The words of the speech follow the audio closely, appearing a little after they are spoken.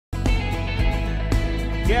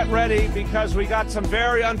Get ready because we got some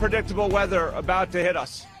very unpredictable weather about to hit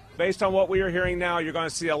us. Based on what we are hearing now, you're going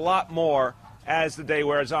to see a lot more as the day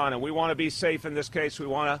wears on, and we want to be safe in this case. We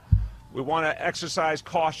want to exercise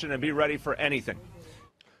caution and be ready for anything.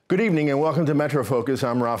 Good evening and welcome to MetroFocus.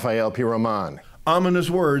 I'm Rafael P. Roman. Ominous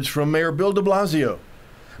words from Mayor Bill de Blasio.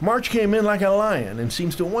 March came in like a lion and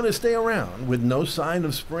seems to want to stay around with no sign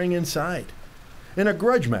of spring in sight. In a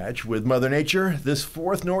grudge match with Mother Nature, this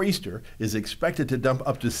fourth nor'easter is expected to dump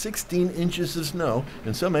up to 16 inches of snow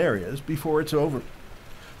in some areas before it's over.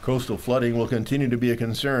 Coastal flooding will continue to be a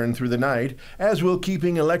concern through the night, as will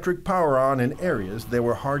keeping electric power on in areas that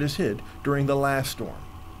were hardest hit during the last storm.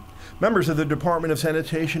 Members of the Department of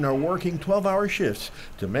Sanitation are working 12-hour shifts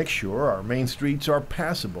to make sure our main streets are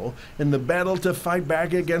passable in the battle to fight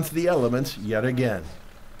back against the elements yet again.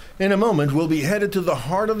 In a moment, we'll be headed to the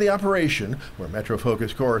heart of the operation, where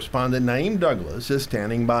MetroFocus correspondent Naeem Douglas is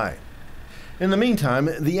standing by. In the meantime,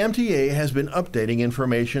 the MTA has been updating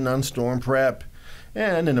information on storm prep.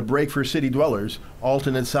 And in a break for city dwellers,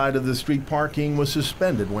 alternate side of the street parking was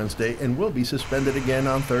suspended Wednesday and will be suspended again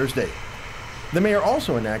on Thursday. The mayor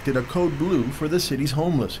also enacted a code blue for the city's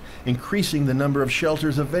homeless, increasing the number of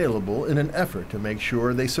shelters available in an effort to make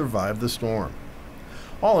sure they survive the storm.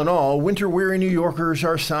 All in all, winter-weary New Yorkers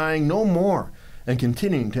are sighing no more and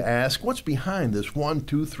continuing to ask what's behind this 1,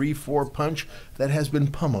 2, 3, 4 punch that has been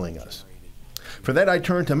pummeling us. For that, I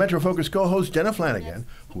turn to MetroFocus co-host Jenna Flanagan,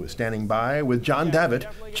 who is standing by with John Davitt,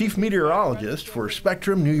 chief meteorologist for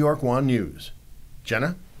Spectrum NY1 News.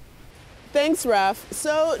 Jenna? Thanks, Raf.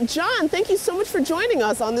 So, John, thank you so much for joining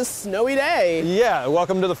us on this snowy day. Yeah,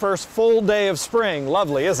 welcome to the first full day of spring.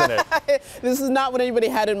 Lovely, isn't it? This is not what anybody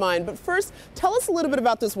had in mind. But first, tell us a little bit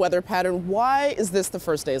about this weather pattern. Why is this the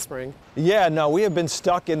first day of spring? Yeah, no, we have been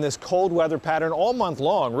stuck in this cold weather pattern all month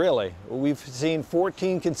long, really. We've seen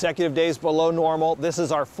 14 consecutive days below normal. This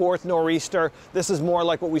is our fourth nor'easter. This is more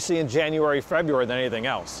like what we see in January, February than anything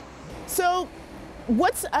else. So,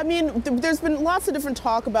 there's been lots of different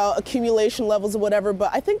talk about accumulation levels or whatever,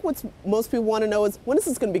 but I think what most people want to know is, when is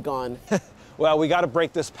this going to be gone? Well, we got to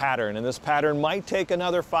break this pattern, and this pattern might take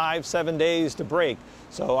another 5-7 days to break.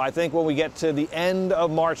 So I think when we get to the end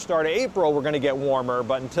of March, start of April, we're going to get warmer,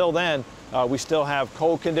 but until then, we still have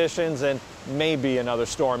cold conditions and maybe another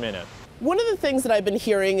storm in it. One of the things that I've been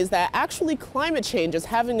hearing is that actually climate change is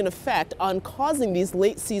having an effect on causing these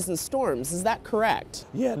late season storms. Is that correct?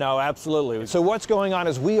 Yeah, no, absolutely. So what's going on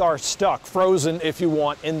is we are stuck, frozen if you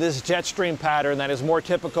want, in this jet stream pattern that is more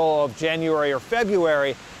typical of January or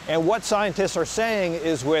February. And what scientists are saying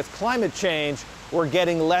is with climate change, we're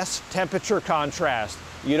getting less temperature contrast.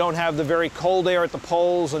 You don't have the very cold air at the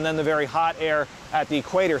poles and then the very hot air at the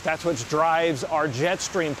equator. That's what drives our jet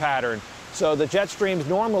stream pattern. So the jet streams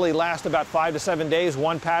normally last about 5 to 7 days,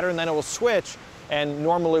 one pattern, then it will switch, and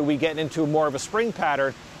normally we get into more of a spring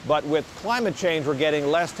pattern. But with climate change, we're getting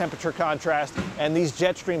less temperature contrast, and these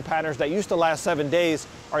jet stream patterns that used to last 7 days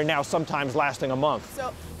are now sometimes lasting a month.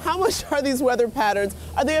 So how much are these weather patterns,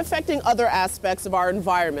 are they affecting other aspects of our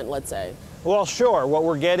environment, let's say? Well, sure. What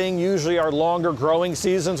we're getting usually are longer growing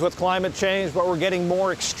seasons with climate change, but we're getting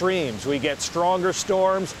more extremes. We get stronger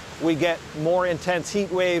storms, we get more intense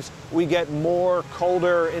heat waves, we get more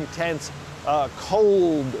colder, intense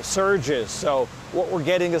cold surges. So what we're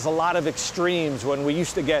getting is a lot of extremes. When we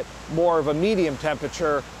used to get more of a medium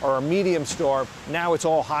temperature or a medium storm, now it's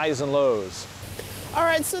all highs and lows. All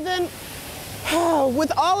right, so then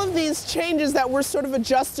with all of these changes that we're sort of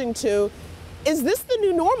adjusting to, is this the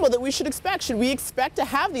new normal that we should expect? Should we expect to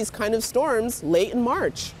have these kind of storms late in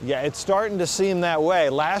March? Yeah, it's starting to seem that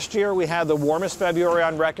way. Last year we had the warmest February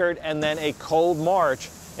on record and then a cold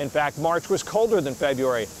March. In fact, March was colder than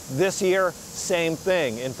February. This year, same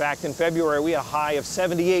thing. In fact, in February we had a high of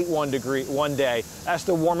 78 one day. That's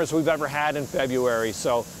the warmest we've ever had in February.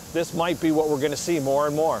 So this might be what we're going to see more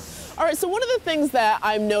and more. All right, so one of the things that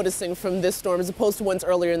I'm noticing from this storm, as opposed to ones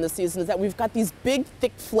earlier in the season, is that we've got these big,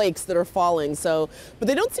 thick flakes that are falling, but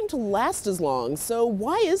they don't seem to last as long. So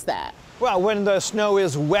why is that? Well, when the snow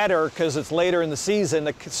is wetter, because it's later in the season,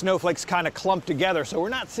 the snowflakes kind of clump together. So we're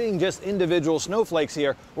not seeing just individual snowflakes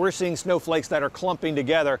here. We're seeing snowflakes that are clumping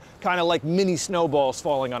together, kind of like mini snowballs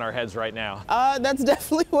falling on our heads right now. That's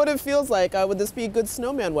definitely what it feels like. Would this be good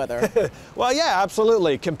snowman weather? Well, yeah,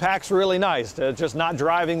 absolutely. Compact's really nice. Just not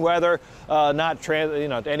driving weather, not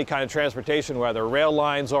any kind of transportation weather. Rail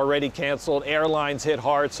lines already canceled, airlines hit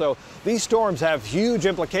hard. So these storms have huge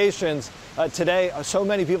implications. Today, so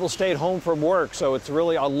many people stayed home from work, so it's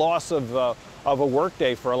really a loss of a work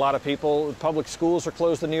day for a lot of people. Public schools are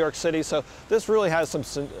closed in New York City, so this really has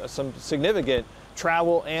some significant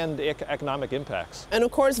travel and economic impacts. And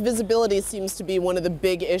of course, visibility seems to be one of the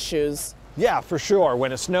big issues. Yeah, for sure.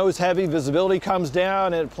 When it snows heavy, visibility comes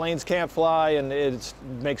down and planes can't fly, and it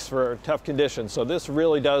makes for tough conditions. So this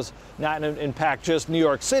really does not impact just New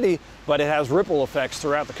York City, but it has ripple effects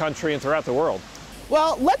throughout the country and throughout the world.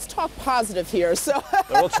 Well, let's talk positive here. So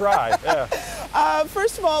we'll try, yeah.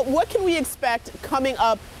 First of all, what can we expect coming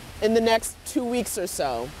up in the next 2 weeks or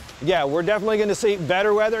so? Yeah, we're definitely going to see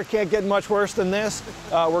better weather. Can't get much worse than this.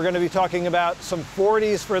 We're going to be talking about some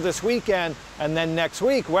 40s for this weekend, and then next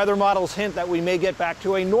week, weather models hint that we may get back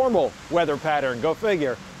to a normal weather pattern. Go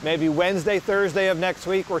figure. Maybe Wednesday, Thursday of next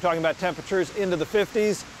week, we're talking about temperatures into the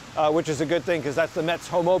 50s, which is a good thing because that's the Mets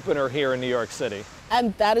home opener here in New York City.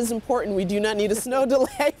 And that is important. We do not need a snow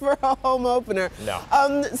delay for a home opener. No.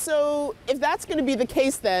 So if that's going to be the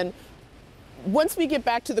case then, once we get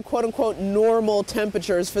back to the quote-unquote normal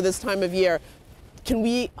temperatures for this time of year, can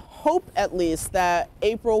we hope at least that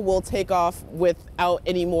April will take off without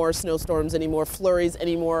any more snowstorms, any more flurries,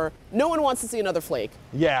 any more? No one wants to see another flake.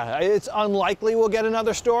 Yeah, it's unlikely we'll get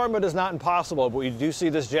another storm, but it's not impossible. But we do see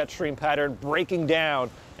this jet stream pattern breaking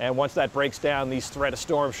down, and once that breaks down, these threat of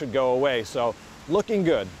storms should go away. So looking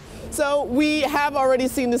good. So we have already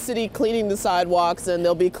seen the city cleaning the sidewalks, and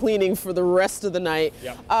they'll be cleaning for the rest of the night.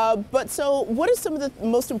 Yep. But so what are some of the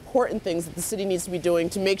most important things that the city needs to be doing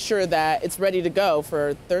to make sure that it's ready to go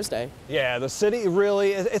for Thursday? Yeah, the city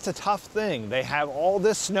really, it's a tough thing. They have all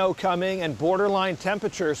this snow coming and borderline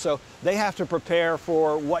temperatures, so they have to prepare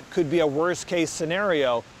for what could be a worst case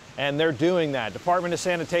scenario, and they're doing that. Department of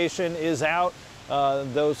Sanitation is out.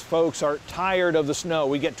 Those folks are tired of the snow.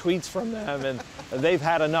 We get tweets from them, and they've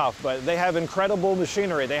had enough, but they have incredible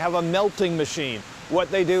machinery. They have a melting machine.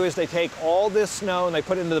 What they do is they take all this snow and they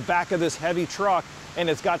put it into the back of this heavy truck, and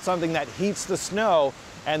it's got something that heats the snow,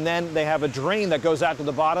 and then they have a drain that goes out to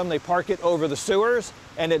the bottom. They park it over the sewers,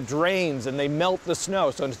 and it drains, and they melt the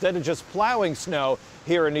snow. So instead of just plowing snow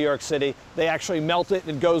here in New York City, they actually melt it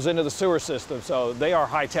and it goes into the sewer system. So they are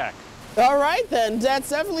high tech. All right, then. That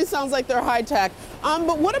definitely sounds like they're high tech.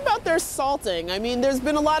 But what about their salting? I mean, there's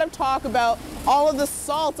been a lot of talk about all of the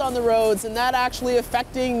salt on the roads and that actually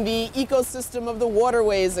affecting the ecosystem of the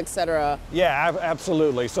waterways, etc. Yeah,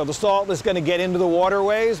 absolutely. So the salt is going to get into the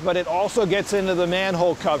waterways, but it also gets into the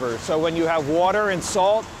manhole covers. So when you have water and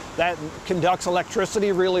salt, that conducts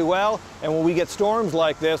electricity really well. And when we get storms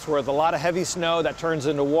like this, where there's a lot of heavy snow that turns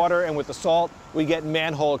into water, and with the salt, we get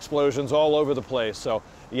manhole explosions all over the place. So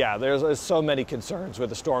yeah, there's so many concerns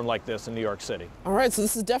with a storm like this in New York City. All right, so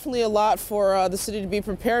this is definitely a lot for the city to be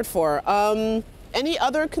prepared for. Any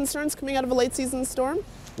other concerns coming out of a late season storm?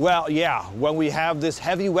 Well, yeah, when we have this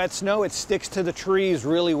heavy wet snow, it sticks to the trees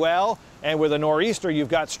really well. And with a nor'easter, you've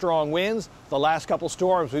got strong winds. The last couple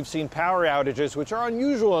storms, we've seen power outages, which are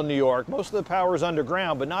unusual in New York. Most of the power is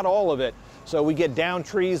underground, but not all of it. So we get down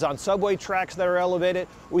trees on subway tracks that are elevated.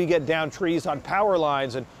 We get down trees on power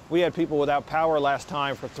lines. And we had people without power last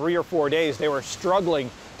time for 3 or 4 days. They were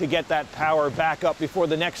struggling to get that power back up before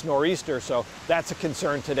the next nor'easter. So that's a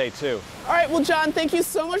concern today, too. All right, well, John, thank you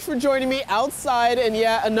so much for joining me outside and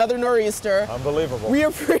yet another nor'easter. Unbelievable. We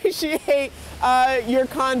appreciate your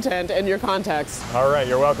content and your context. All right,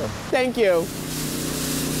 you're welcome. Thank you.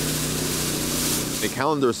 The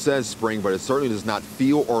calendar says spring, but it certainly does not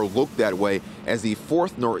feel or look that way as the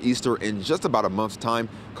fourth nor'easter in just about a month's time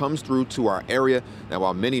comes through to our area. Now,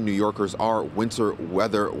 while many New Yorkers are winter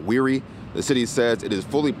weather weary, the city says it is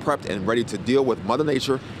fully prepped and ready to deal with Mother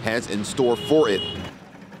Nature has in store for it.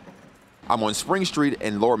 I'm on Spring Street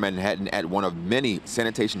in Lower Manhattan at one of many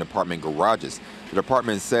sanitation department garages. The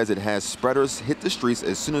department says it has spreaders hit the streets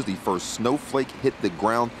as soon as the first snowflake hit the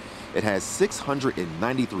ground. It has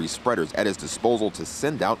 693 spreaders at its disposal to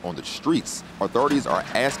send out on the streets. Authorities are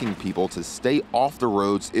asking people to stay off the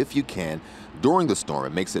roads if you can during the storm.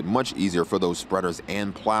 It makes it much easier for those spreaders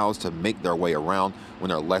and plows to make their way around when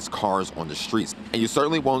there are less cars on the streets. And you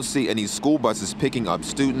certainly won't see any school buses picking up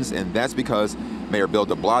students, and that's because Mayor Bill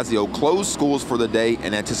de Blasio closed schools for the day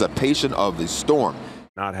in anticipation of the storm.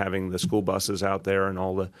 Not having the school buses out there and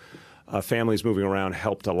all the families moving around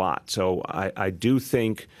helped a lot. So I do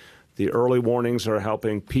think the early warnings are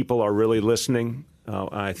helping. People are really listening.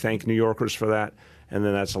 I thank New Yorkers for that. And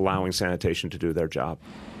then that's allowing sanitation to do their job.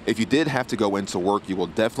 If you did have to go into work, you will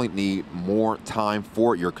definitely need more time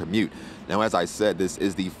for your commute. Now, as I said, this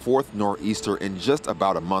is the fourth nor'easter in just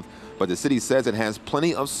about a month, but the city says it has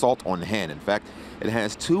plenty of salt on hand. In fact, it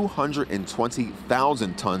has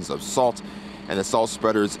 220,000 tons of salt, and the salt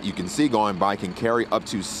spreaders you can see going by can carry up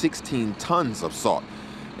to 16 tons of salt.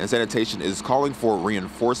 And sanitation is calling for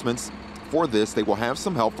reinforcements for this, they will have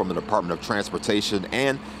some help from the Department of Transportation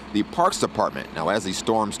and the Parks Department. Now, as the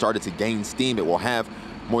storm started to gain steam, it will have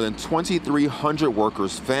more than 2,300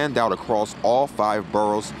 workers fanned out across all 5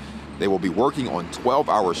 boroughs. They will be working on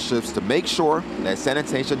 12-hour shifts to make sure that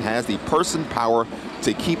sanitation has the person power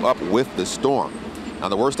to keep up with the storm. Now,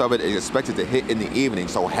 the worst of it is expected to hit in the evening,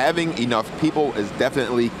 so having enough people is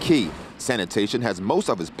definitely key. Sanitation has most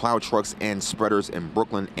of its plow trucks and spreaders in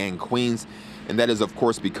Brooklyn and Queens, and that is, of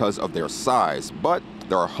course, because of their size. But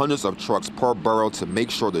there are hundreds of trucks per borough to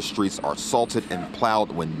make sure the streets are salted and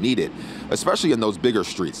plowed when needed, especially in those bigger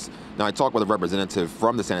streets. Now, I talked with a representative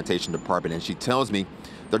from the sanitation department, and she tells me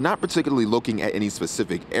they're not particularly looking at any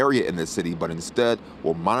specific area in the city, but instead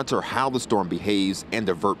will monitor how the storm behaves and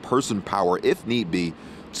divert person power, if need be,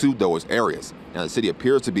 to those areas. Now, the city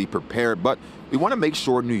appears to be prepared, but we want to make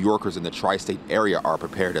sure New Yorkers in the tri-state area are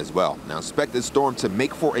prepared as well. Now, expect this storm to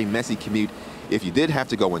make for a messy commute if you did have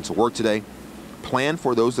to go into work today. Plan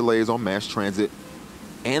for those delays on mass transit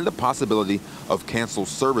and the possibility of canceled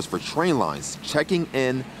service for train lines. Checking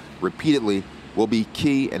in repeatedly will be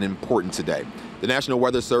key and important today. The National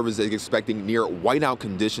Weather Service is expecting near whiteout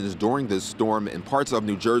conditions during this storm in parts of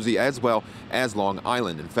New Jersey as well as Long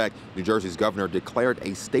Island. In fact, New Jersey's governor declared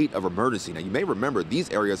a state of emergency. Now, you may remember these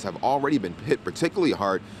areas have already been hit particularly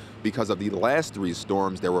hard because of the last 3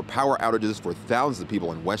 storms. There were power outages for thousands of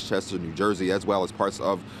people in Westchester, New Jersey, as well as parts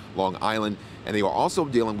of Long Island. And they are also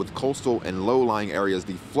dealing with coastal and low-lying areas.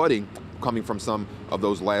 The flooding coming from some of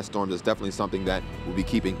those last storms is definitely something that we'll be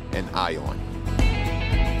keeping an eye on.